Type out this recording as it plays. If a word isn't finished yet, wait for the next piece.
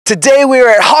Today we are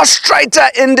at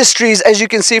Hastreiter Industries, as you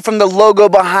can see from the logo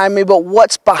behind me, but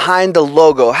what's behind the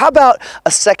logo? How about a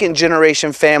second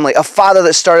generation family, a father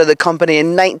that started the company in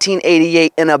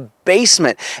 1988 in a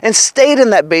basement and stayed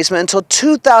in that basement until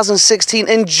 2016,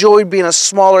 enjoyed being a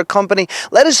smaller company,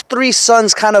 let his three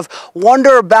sons kind of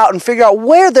wander about and figure out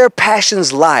where their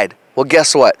passions lied. Well,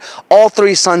 guess what? All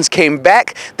three sons came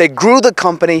back, they grew the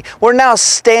company, we're now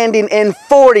standing in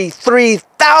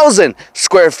 43,000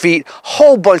 square feet,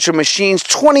 whole bunch of machines,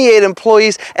 28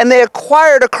 employees, and they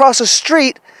acquired across the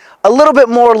street a little bit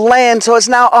more land, so it's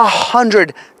now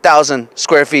 100,000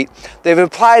 square feet. They've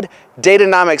applied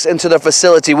Datanomix into the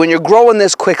facility. When you're growing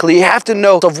this quickly, you have to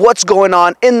know of what's going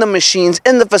on in the machines,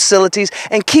 in the facilities,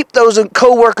 and keep those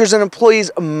co-workers and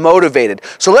employees motivated.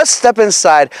 So let's step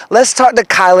inside, let's talk to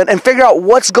Kylan and figure out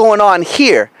what's going on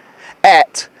here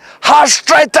at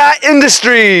Hastreiter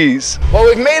Industries. Well,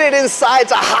 we've made it inside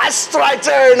to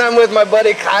Hastreiter, and I'm with my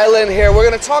buddy Kylan here. We're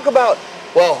gonna talk about,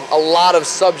 well, a lot of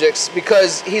subjects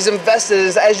because he's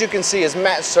invested, as you can see, is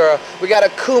Matsuura. We got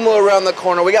Okuma around the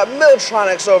corner. We got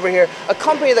Miltronics over here, a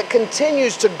company that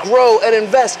continues to grow and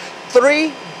invest.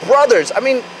 Three brothers. I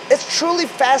mean, it's truly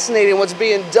fascinating what's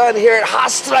being done here at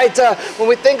Hastreiter when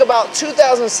we think about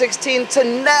 2016 to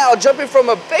now, jumping from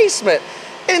a basement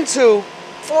into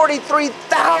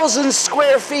 43,000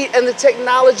 square feet, and the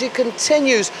technology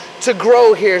continues to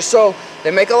grow here. So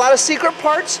they make a lot of secret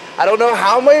parts. I don't know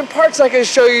how many parts I can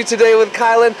show you today with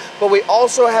Kylan, but we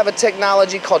also have a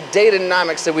technology called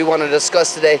Datanomix that we want to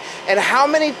discuss today. And how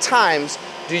many times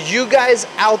do you guys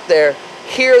out there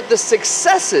hear the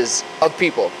successes of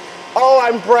people? Oh,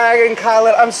 I'm bragging,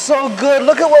 Kylan, I'm so good.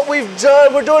 Look at what we've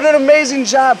done. We're doing an amazing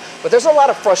job. But there's a lot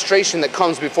of frustration that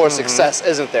comes before success,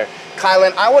 isn't there?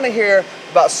 Kylan, I want to hear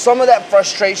about some of that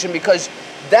frustration because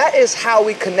that is how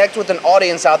we connect with an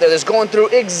audience out there that's going through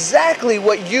exactly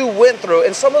what you went through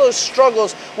and some of those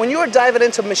struggles when you were diving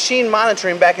into machine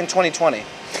monitoring back in 2020.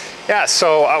 Yeah,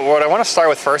 so what I want to start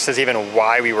with first is even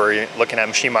why we were looking at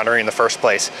machine monitoring in the first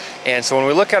place. And so when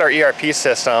we look at our ERP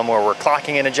system where we're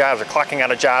clocking into jobs or clocking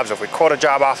out of jobs, if we quote a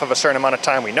job off of a certain amount of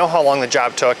time, we know how long the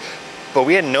job took, but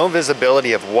we had no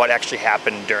visibility of what actually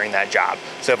happened during that job.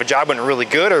 So if a job went really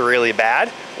good or really bad,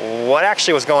 what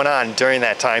actually was going on during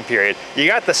that time period? You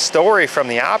got the story from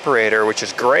the operator, which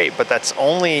is great, but that's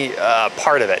only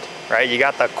part of it, right? You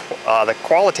got the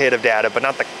qualitative data, but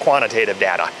not the quantitative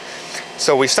data.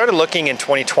 So we started looking in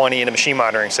 2020 into machine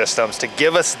monitoring systems to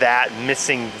give us that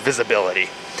missing visibility.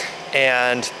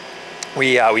 And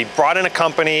we brought in a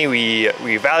company, we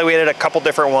evaluated a couple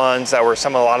different ones that were a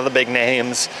lot of the big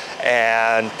names,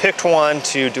 and picked one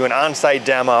to do an on-site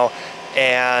demo.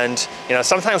 And you know,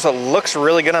 sometimes what looks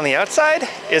really good on the outside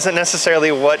isn't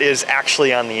necessarily what is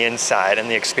actually on the inside and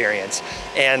the experience.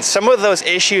 And some of those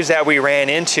issues that we ran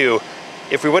into,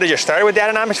 if we would have just started with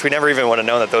Datanomix, we never even would have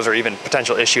known that those are even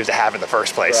potential issues to have in the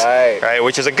first place. Right?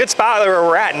 Which is a good spot where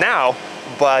we're at now,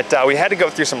 but we had to go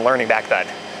through some learning back then.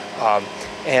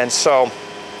 And so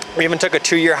we even took a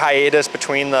 2-year hiatus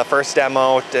between the first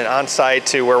demo and on-site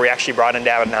to where we actually brought in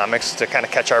Datanomix to kind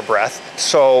of catch our breath.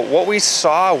 So what we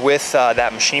saw with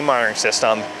that machine monitoring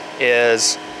system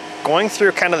is going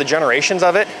through kind of the generations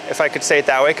of it, if I could say it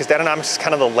that way, because Datanomix is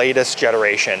kind of the latest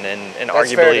generation, and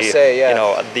arguably, fair to say,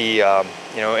 yeah.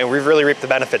 And we've really reaped the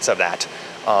benefits of that.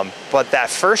 But that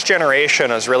first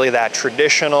generation was really that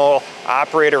traditional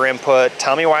operator input,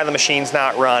 tell me why the machine's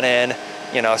not running,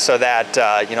 so that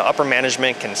upper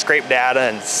management can scrape data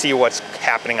and see what's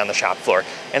happening on the shop floor.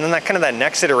 And then that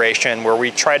next iteration where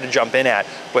we tried to jump in at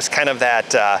was kind of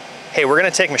that, hey, we're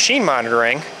going to take machine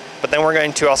monitoring, but then we're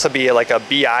going to also be like a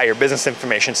BI or business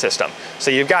information system.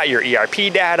 So you've got your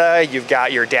ERP data, you've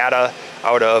got your data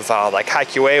out of like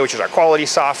HiQA, which is our quality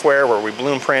software where we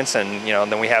blueprints, and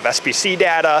then we have SPC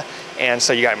data, and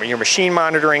so you got your machine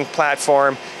monitoring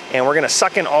platform, and we're going to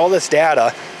suck in all this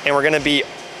data, and we're going to be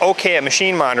okay at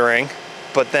machine monitoring,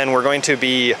 but then we're going to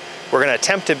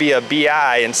attempt to be a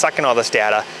BI and suck in all this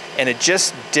data, and it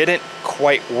just didn't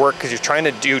quite work because you're trying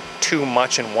to do too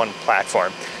much in one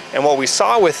platform. And what we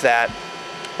saw with that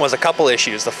was a couple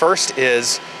issues. The first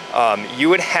is you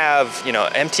would have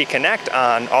MT Connect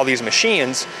on all these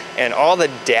machines, and all the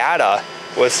data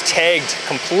was tagged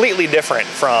completely different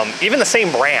from even the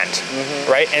same brand,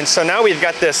 right? And so now we've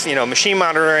got this machine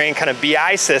monitoring kind of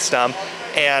BI system,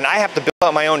 and I have to build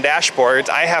out my own dashboards.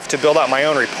 I have to build out my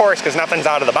own reports because nothing's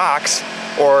out of the box,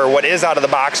 or what is out of the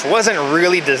box wasn't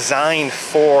really designed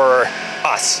for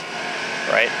us,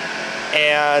 right?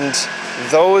 And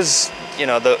those,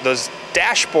 those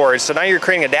dashboards, so now you're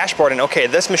creating a dashboard, and okay,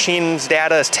 this machine's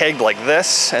data is tagged like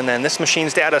this, and then this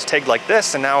machine's data is tagged like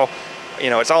this, and now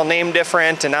it's all named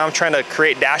different, and now I'm trying to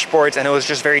create dashboards, and it was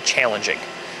just very challenging,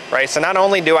 right? So not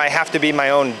only do I have to be my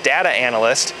own data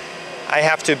analyst, I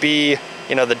have to be,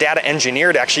 the data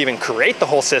engineer to actually even create the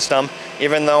whole system,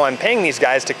 even though I'm paying these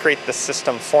guys to create the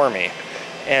system for me.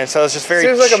 And so it's just very...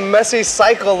 Seems like a messy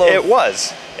cycle of... It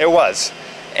was.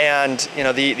 And,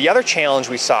 the other challenge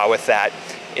we saw with that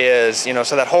is,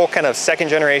 so that whole kind of second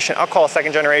generation, I'll call it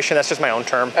second generation, that's just my own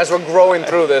term. As we're growing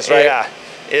through this, right? Yeah,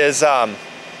 is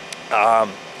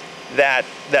that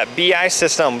BI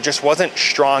system just wasn't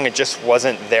strong, it just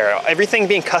wasn't there. Everything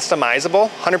being customizable,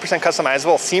 100%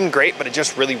 customizable, seemed great, but it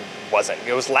just really wasn't.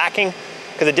 It was lacking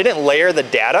because it didn't layer the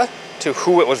data to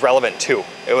who it was relevant to.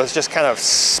 It was just kind of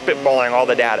spitballing all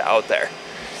the data out there.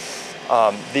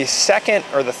 The second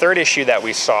or the third issue that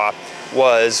we saw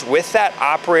was with that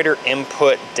operator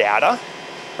input data,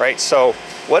 right? So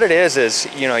what it is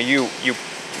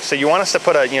so you want us to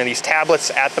put these tablets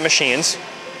at the machines,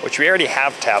 which we already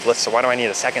have tablets, so why do I need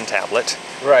a second tablet?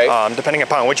 Right. Depending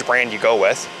upon which brand you go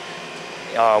with,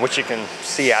 which you can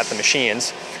see at the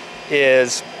machines,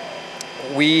 is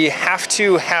we have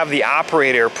to have the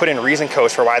operator put in reason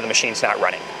codes for why the machine's not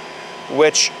running,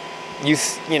 which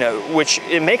which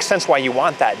it makes sense why you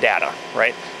want that data,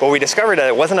 right? But we discovered that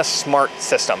it wasn't a smart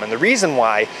system, and the reason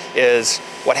why is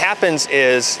what happens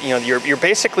is you're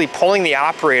basically pulling the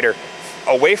operator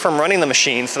away from running the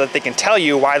machine so that they can tell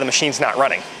you why the machine's not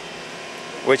running,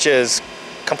 which is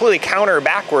completely counter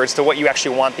backwards to what you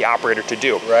actually want the operator to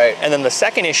do. Right. And then the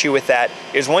second issue with that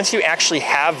is once you actually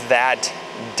have that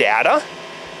data,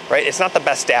 right, it's not the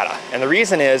best data. And the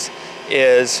reason is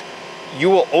you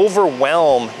will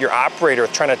overwhelm your operator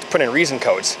with trying to put in reason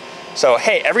codes. So,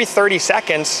 hey, every 30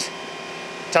 seconds,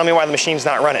 tell me why the machine's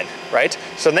not running, right?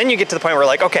 So then you get to the point where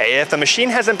like, okay, if the machine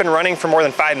hasn't been running for more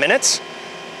than 5 minutes,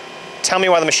 tell me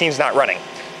why the machine's not running.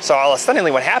 So all of a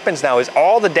sudden what happens now is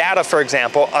all the data, for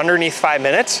example, underneath 5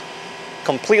 minutes,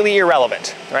 completely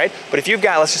irrelevant, right? But if you've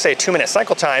got, let's just say a 2-minute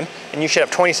cycle time and you should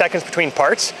have 20 seconds between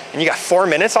parts and you got 4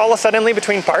 minutes all of a sudden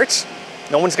between parts,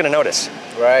 no one's gonna notice.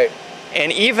 Right.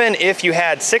 And even if you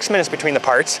had 6 minutes between the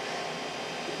parts,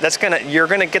 you're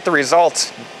gonna get the results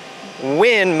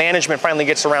when management finally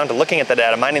gets around to looking at the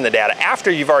data, mining the data, after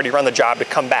you've already run the job to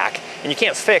come back. And you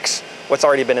can't fix what's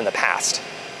already been in the past,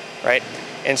 right?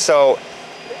 And so,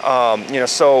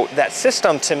 so that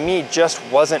system to me just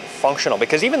wasn't functional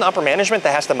because even the upper management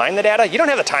that has to mine the data, you don't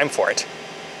have the time for it.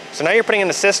 So now you're putting in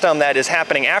a system that is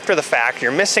happening after the fact,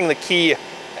 you're missing the key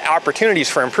opportunities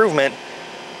for improvement,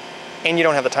 and you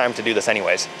don't have the time to do this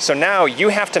anyways. So now you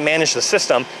have to manage the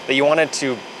system that you wanted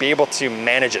to be able to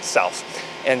manage itself.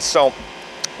 And so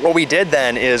what we did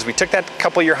then is we took that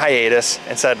couple-year hiatus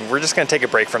and said, we're just gonna take a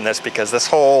break from this because this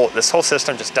whole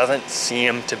system just doesn't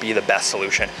seem to be the best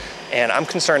solution. And I'm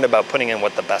concerned about putting in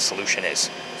what the best solution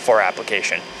is for our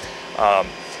application.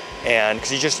 And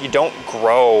because you don't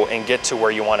grow and get to where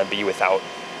you wanna be without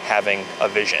having a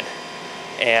vision.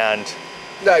 And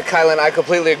Kylan, I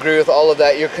completely agree with all of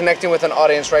that. You're connecting with an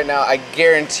audience right now, I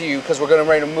guarantee you, because we're going to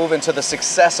ready to move into the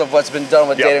success of what's been done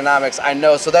with Datanomix, I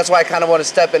know. So that's why I kind of want to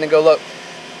step in and go, look,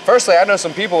 firstly, I know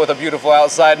some people with a beautiful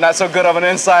outside, not so good of an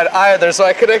inside either, so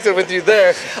I connected with you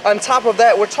there. On top of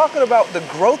that, we're talking about the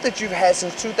growth that you've had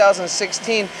since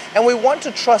 2016, and we want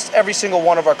to trust every single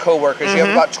one of our coworkers. You have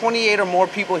about 28 or more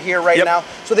people here right now,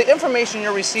 so the information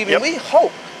you're receiving, we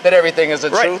hope that everything is the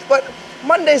truth, but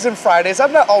Mondays and Fridays,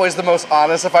 I'm not always the most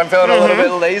honest if I'm feeling a little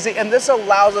bit lazy, and this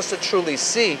allows us to truly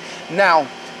see. Now,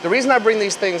 the reason I bring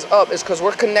these things up is because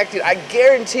we're connected. I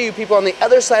guarantee you people on the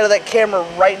other side of that camera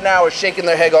right now are shaking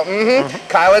their head going,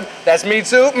 Kylan, that's me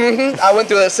too, I went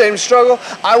through that same struggle,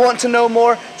 I want to know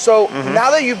more. So now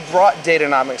that you've brought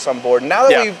Datanomix on board, now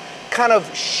that we've kind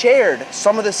of shared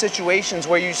some of the situations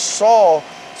where you saw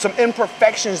some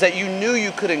imperfections that you knew you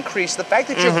could increase, the fact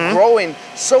that you're growing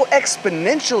so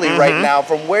exponentially right now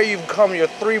from where you've come, your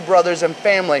 3 brothers and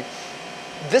family,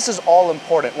 this is all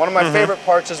important. One of my favorite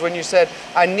parts is when you said,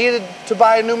 I needed to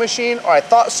buy a new machine, or I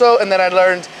thought so, and then I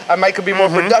learned I might could be more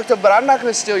productive, but I'm not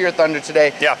gonna steal your thunder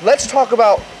today. Let's talk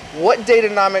about what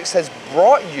Datanomix has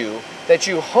brought you that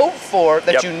you hoped for,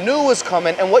 that you knew was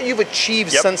coming, and what you've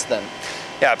achieved since then.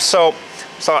 So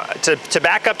to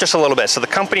back up just a little bit, so the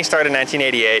company started in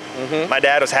 1988. My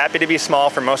dad was happy to be small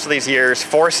for most of these years,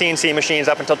 4 CNC machines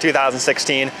up until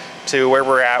 2016 to where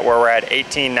we're at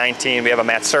 18, 19. We have a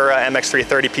Matsuura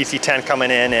MX330 PC10 coming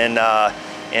in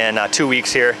 2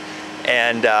 weeks here.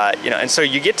 And, and so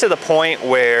you get to the point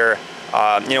where,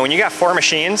 when you got 4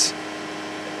 machines,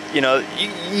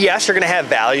 yes, you're gonna have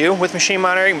value with machine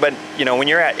monitoring, but when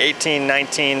you're at 18,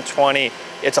 19, 20,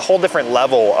 it's a whole different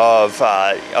level of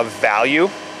value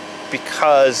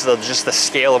because of just the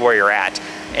scale of where you're at.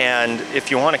 And if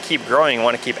you want to keep growing, you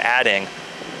want to keep adding,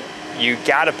 you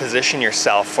got to position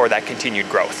yourself for that continued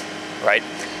growth, right?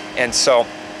 And so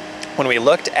when we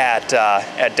looked at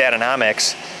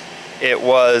Datanomix, it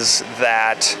was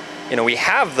that, you know, we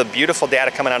have the beautiful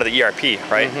data coming out of the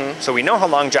ERP, right? So we know how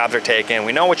long jobs are taken,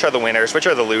 we know which are the winners, which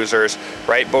are the losers,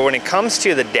 right? But when it comes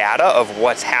to the data of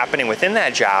what's happening within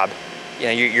that job, you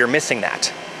know, you're missing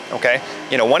that, okay?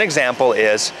 You know, one example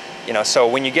is, you know, so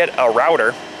when you get a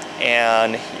router,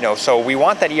 and, you know, so we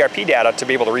want that ERP data to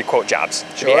be able to requote jobs,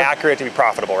 to be accurate, to be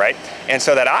profitable, right? And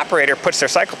so that operator puts their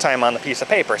cycle time on the piece of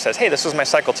paper, says, hey, this was my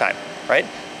cycle time, right?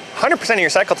 100% of your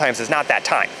cycle times is not that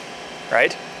time,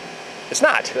 right? It's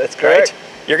not. That's correct.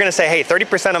 Right? You're gonna say, hey,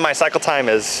 30% of my cycle time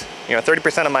is, you know,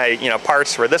 30% of my, you know,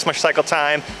 parts were this much cycle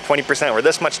time, 20% were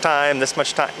this much time,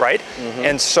 right?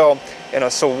 And so, you know,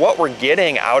 so what we're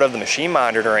getting out of the machine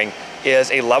monitoring is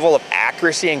a level of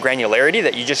accuracy and granularity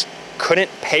that you just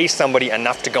couldn't pay somebody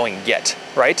enough to go and get,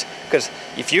 right? Because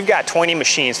if you've got 20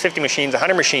 machines, 50 machines,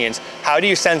 100 machines, how do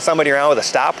you send somebody around with a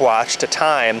stopwatch to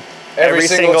time every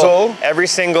single tool,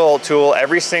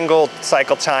 every single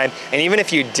cycle time? And even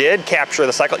if you did capture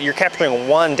the cycle, you're capturing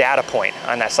one data point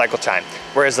on that cycle time.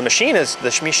 Whereas the machine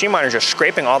monitor is just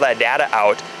scraping all that data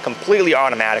out completely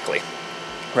automatically,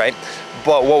 right?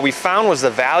 But what we found was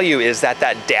the value is that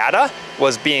that data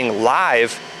was being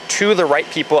live to the right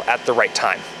people at the right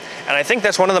time. And I think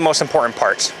that's one of the most important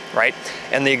parts, right?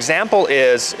 And the example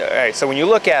is, all right, so when you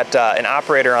look at an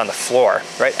operator on the floor,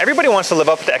 right? Everybody wants to live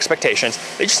up to expectations.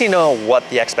 They just need to know what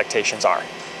the expectations are,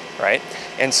 right?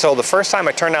 And so the first time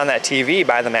I turned on that TV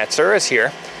by the Matsuura's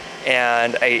here,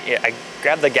 and I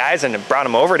grabbed the guys and brought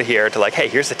them over to here to like, hey,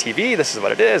 here's the TV, this is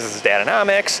what it is, this is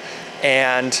Datanomix,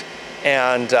 and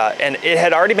it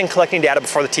had already been collecting data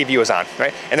before the TV was on,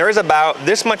 right? And there is about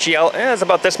this much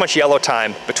yellow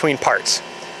time between parts.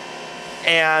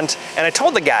 And I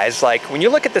told the guys, like, when you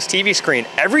look at this TV screen,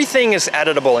 everything is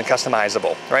editable and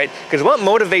customizable, right? Because what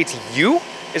motivates you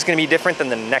is going to be different than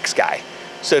the next guy.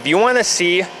 So if you want to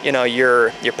see, you know,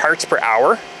 your parts per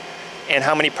hour and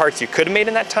how many parts you could have made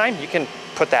in that time, you can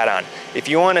put that on. If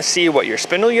you want to see what your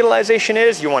spindle utilization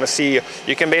is,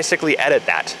 you can basically edit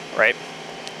that, right?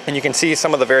 And you can see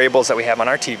some of the variables that we have on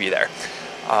our TV there.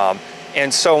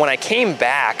 And so when I came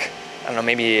back, I don't know,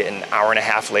 maybe an hour and a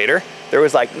half later, there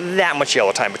was like that much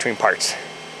yellow time between parts,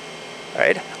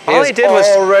 right? All I did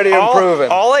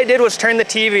was turn the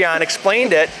TV on,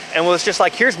 explained it, and was just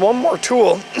like, here's one more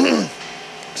tool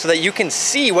so that you can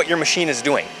see what your machine is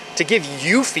doing, to give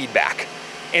you feedback.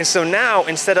 And so now,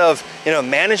 instead of, you know,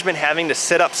 management having to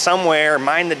sit up somewhere,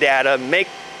 mine the data, make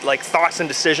like thoughts and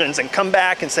decisions and come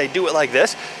back and say, do it like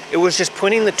this, it was just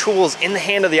putting the tools in the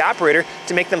hand of the operator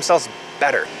to make themselves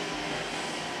better.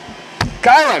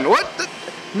 Kylan, what?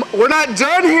 We're not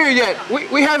done here yet.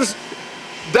 We have,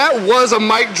 that was a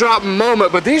mic drop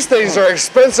moment, but these things are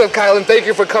expensive, Kylan. Thank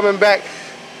you for coming back.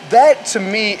 That to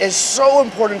me is so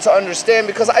important to understand,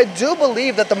 because I do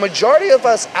believe that the majority of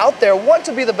us out there want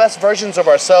to be the best versions of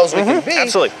ourselves we can be,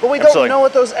 but we don't know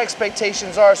what those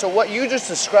expectations are. So what you just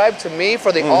described to me,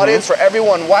 for the audience, for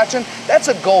everyone watching, that's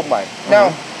a gold mine. Now,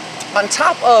 on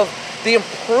top of the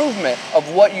improvement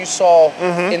of what you saw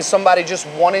in somebody just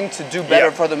wanting to do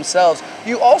better for themselves,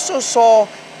 you also saw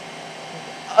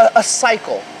a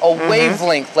cycle, a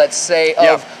wavelength, let's say,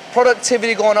 of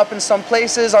productivity going up in some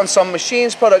places on some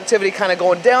machines, productivity kind of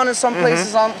going down in some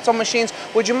places on some machines.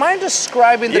 Would you mind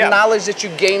describing the knowledge that you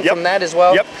gained from that as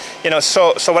well? You know,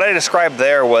 so what I described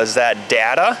there was that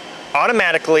data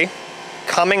automatically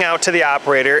coming out to the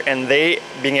operator and they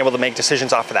being able to make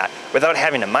decisions off of that without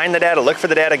having to mine the data, look for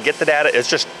the data, get the data. It's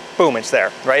just boom, it's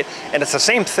there, right? And it's the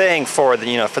same thing for the,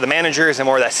 you know, for the managers and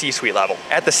more that C-suite level.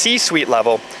 At the C-suite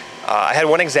level, I had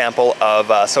one example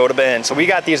of, so we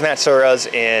got these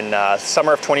Matsuuras in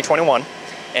summer of 2021.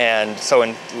 And so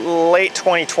in late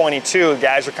 2022,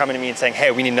 guys were coming to me and saying,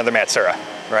 hey, we need another Matsuura,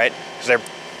 right? Because they're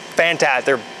fantastic,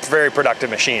 they're very productive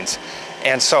machines.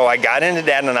 And so I got into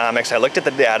Datanomix, I looked at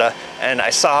the data, and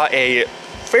I saw a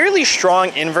fairly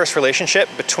strong inverse relationship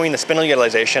between the spindle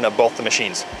utilization of both the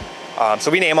machines.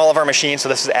 So we name all of our machines, so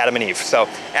this is Adam and Eve. So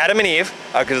Adam and Eve,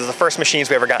 because it's the first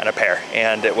machines we ever got in a pair,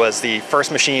 and it was the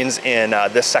first machines in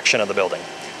this section of the building.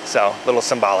 So a little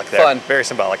symbolic there. Fun. Very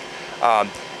symbolic.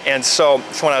 And so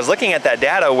when I was looking at that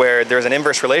data where there's an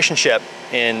inverse relationship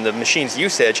in the machine's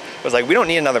usage, it was like, we don't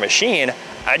need another machine,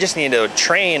 I just need to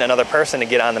train another person to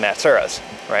get on the Matsuuras,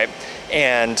 right?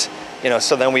 And you know,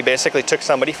 so then we basically took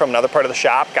somebody from another part of the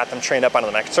shop, got them trained up onto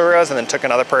the Matsuuras, and then took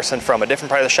another person from a different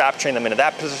part of the shop, trained them into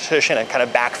that position, and kind of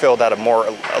backfilled at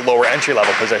a lower entry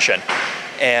level position.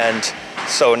 And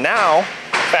so now,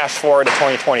 fast forward to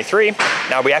 2023,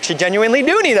 now we actually genuinely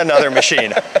do need another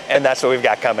machine, and that's what we've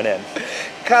got coming in.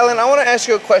 Kylan, I want to ask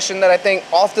you a question that I think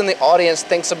often the audience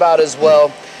thinks about as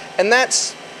well, and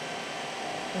that's,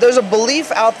 there's a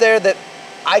belief out there that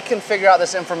I can figure out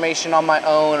this information on my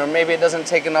own, or maybe it doesn't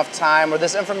take enough time, or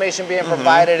this information being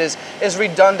provided is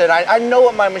redundant. I know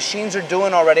what my machines are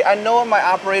doing already. I know what my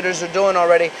operators are doing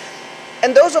already.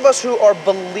 And those of us who are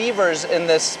believers in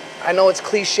this, I know it's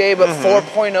cliche, but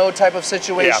 4.0 type of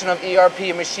situation of ERP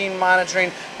and machine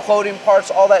monitoring, quoting parts,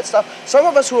 all that stuff. Some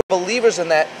of us who are believers in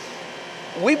that,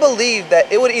 we believe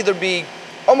that it would either be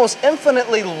almost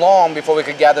infinitely long before we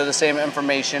could gather the same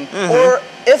information, or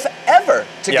if ever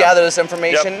to gather this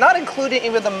information, not including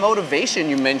even the motivation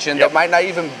you mentioned that might not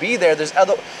even be there. There's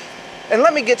other, and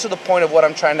let me get to the point of what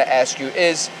I'm trying to ask you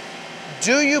is,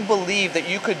 do you believe that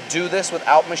you could do this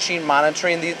without machine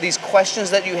monitoring? These questions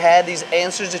that you had, these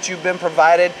answers that you've been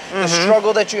provided, the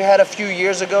struggle that you had a few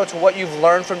years ago to what you've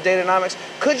learned from Datanomix,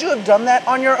 could you have done that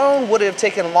on your own? Would it have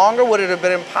taken longer? Would it have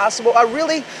been impossible?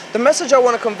 The message I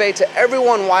want to convey to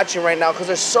everyone watching right now, because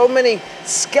there's so many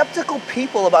skeptical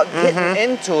people about getting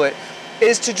into it,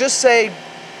 is to just say,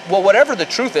 well, whatever the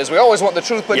truth is, we always want the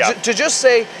truth, but to just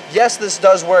say, yes, this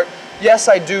does work. Yes,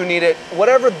 I do need it.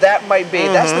 Whatever that might be,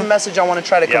 that's the message I want to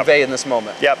try to convey in this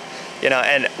moment. You know,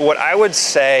 and what I would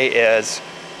say is,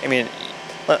 I mean,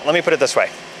 let me put it this way.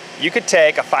 You could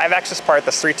take a 5-axis part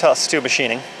that's 3+2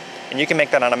 machining, and you can make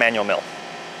that on a manual mill.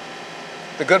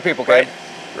 The good people can.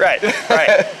 Right.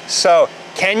 So,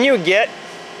 can you get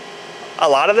a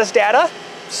lot of this data?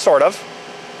 Sort of.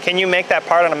 Can you make that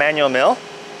part on a manual mill?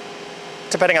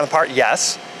 Depending on the part,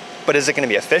 yes. But is it going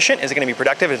to be efficient? Is it going to be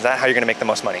productive? Is that how you're going to make the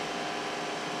most money?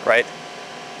 Right?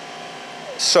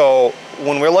 So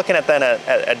when we're looking at then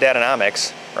at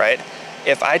Datanomix, right?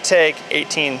 If I take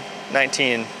 18,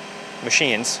 19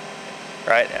 machines,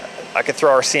 right? I could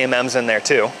throw our CMMs in there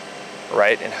too,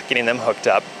 right? And getting them hooked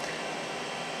up.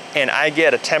 And I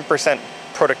get a 10%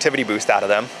 productivity boost out of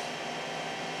them.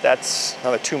 That's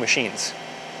another 2 machines,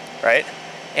 right?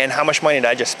 And how much money did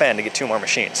I just spend to get 2 more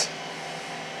machines?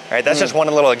 Right? That's just one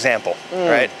little example,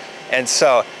 right? And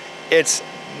so it's,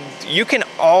 you can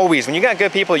always, when you got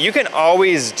good people, you can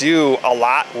always do a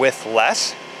lot with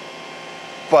less,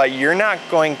 but you're not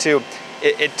going to,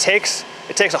 it takes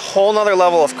a whole nother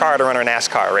level of car to run a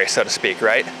NASCAR race, so to speak,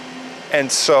 right? And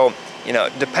so, you know,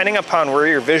 depending upon where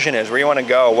your vision is, where you want to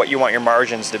go, what you want your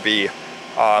margins to be,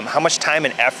 how much time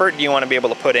and effort do you want to be able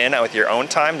to put in with your own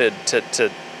time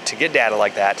to get data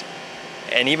like that.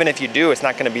 And even if you do, it's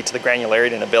not going to be to the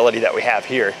granularity and ability that we have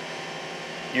here.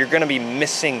 You're going to be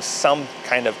missing some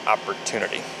kind of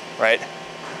opportunity, right?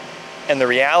 And the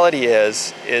reality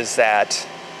is that,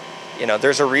 you know,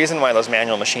 there's a reason why those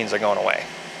manual machines are going away.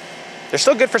 They're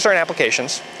still good for certain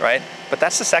applications, right? But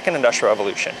that's the second industrial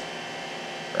revolution,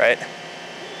 right?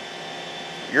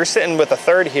 You're sitting with a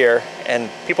third here, and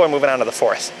people are moving on to the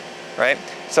fourth, right?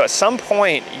 So at some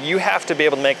point, you have to be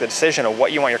able to make the decision of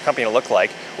what you want your company to look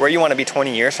like, where you want to be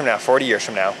 20 years from now, 40 years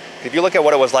from now. If you look at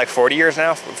what it was like 40 years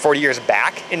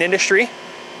back in industry,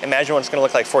 imagine what it's going to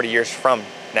look like 40 years from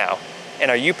now.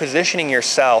 And are you positioning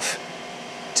yourself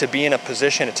to be in a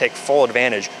position to take full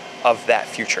advantage of that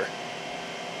future?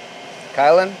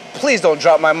 Kylan, please don't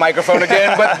drop my microphone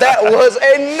again, but that was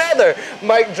another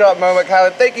mic drop moment,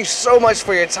 Kylan. Thank you so much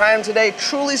for your time today.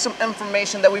 Truly some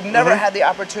information that we've never had the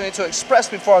opportunity to express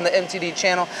before on the MTD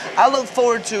channel. I look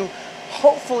forward to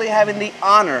hopefully having the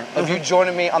honor of you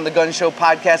joining me on the Gunn Show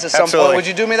podcast at some point. Would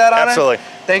you do me that honor? Absolutely.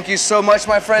 Thank you so much,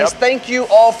 my friends. Thank you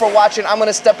all for watching. I'm going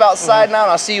to step outside now,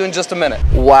 and I'll see you in just a minute.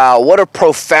 Wow, what a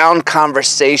profound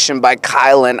conversation by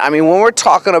Kylan. I mean, when we're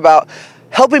talking about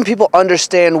helping people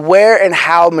understand where and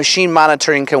how machine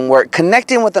monitoring can work,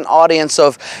 connecting with an audience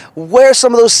of where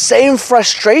some of those same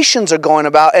frustrations are going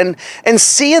about, and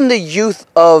seeing the youth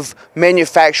of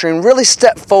manufacturing really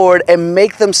step forward and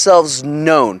make themselves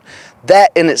known.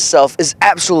 That in itself is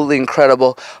absolutely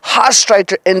incredible.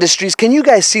 Hastreiter Industries, can you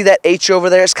guys see that H over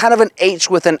there? It's kind of an H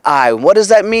with an I. What does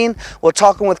that mean? Well,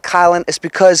 talking with Kylan, it's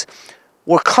because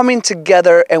we're coming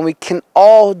together and we can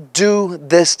all do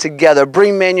this together.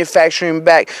 Bring manufacturing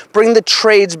back, bring the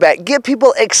trades back, get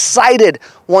people excited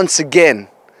once again.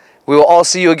 We will all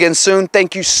see you again soon.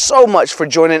 Thank you so much for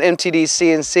joining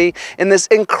MTDCNC in this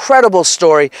incredible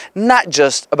story, not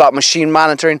just about machine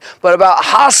monitoring, but about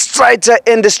Hastreiter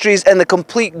Industries and the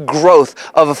complete growth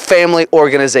of a family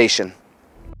organization.